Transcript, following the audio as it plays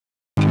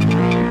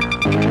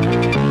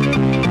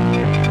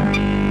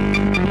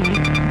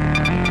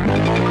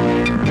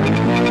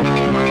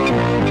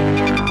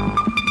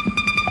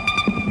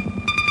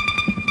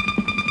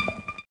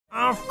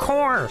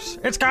course!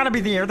 It's gotta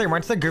be the year they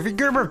went to the Goofy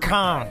Goober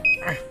Con!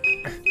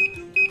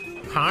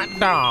 Hot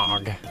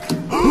dog!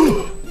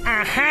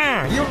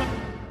 Aha! You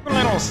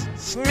little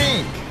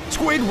sneak!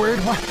 Squidward,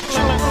 what?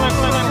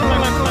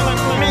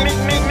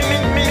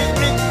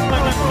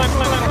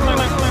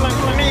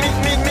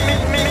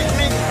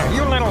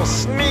 You little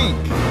sneak!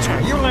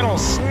 You little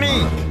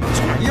sneak!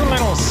 You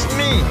little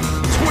sneak!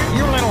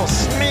 You little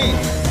sneak!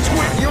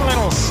 You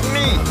little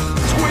sneak!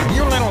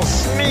 You little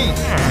sneak!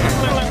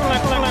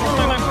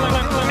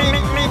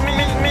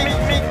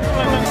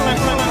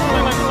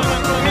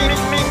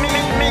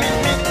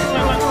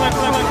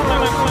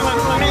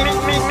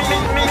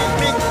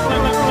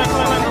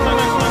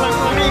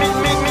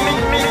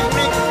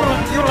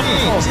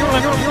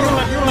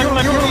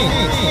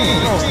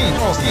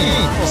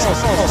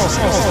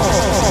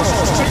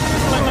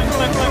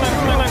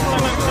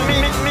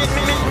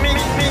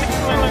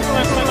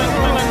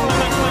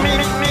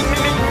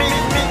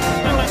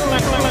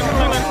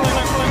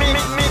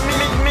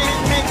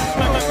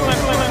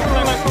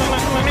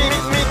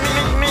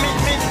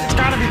 It's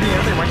gotta be the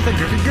year they went to the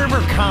Goofy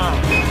Goober Con.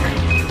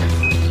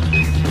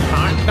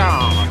 Hot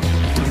dog.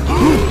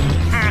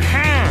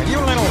 Aha! You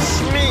little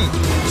sneak!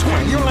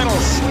 You little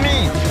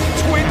sneak!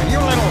 You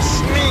little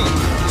sneak!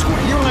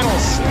 You little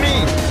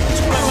sneak!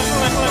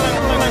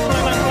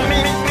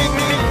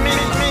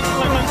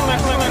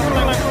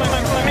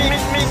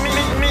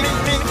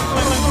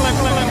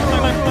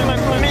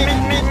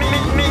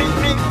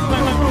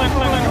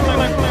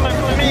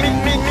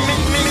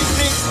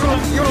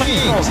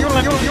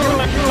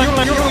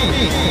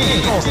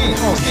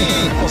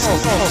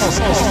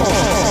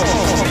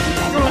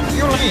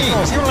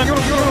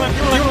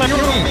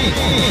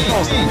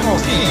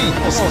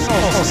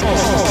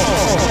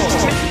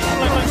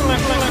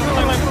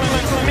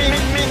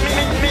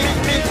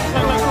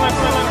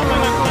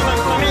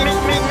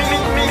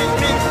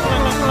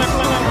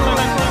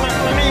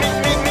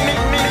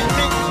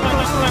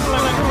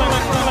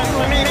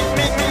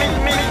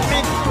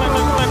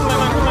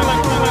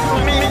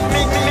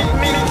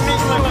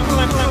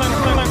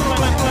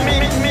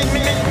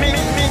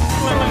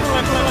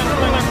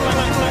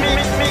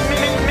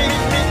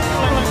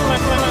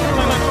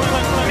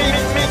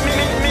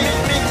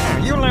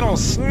 You little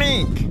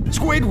sneak!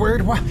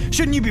 Squidward, what?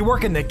 Shouldn't you be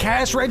working the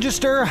cash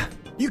register?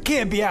 You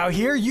can't be out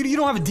here. You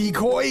don't have a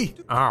decoy.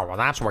 Oh, well,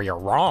 that's where you're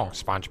wrong,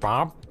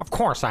 SpongeBob. Of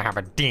course I have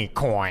a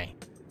decoy.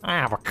 I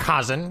have a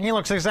cousin. He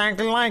looks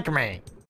exactly like me.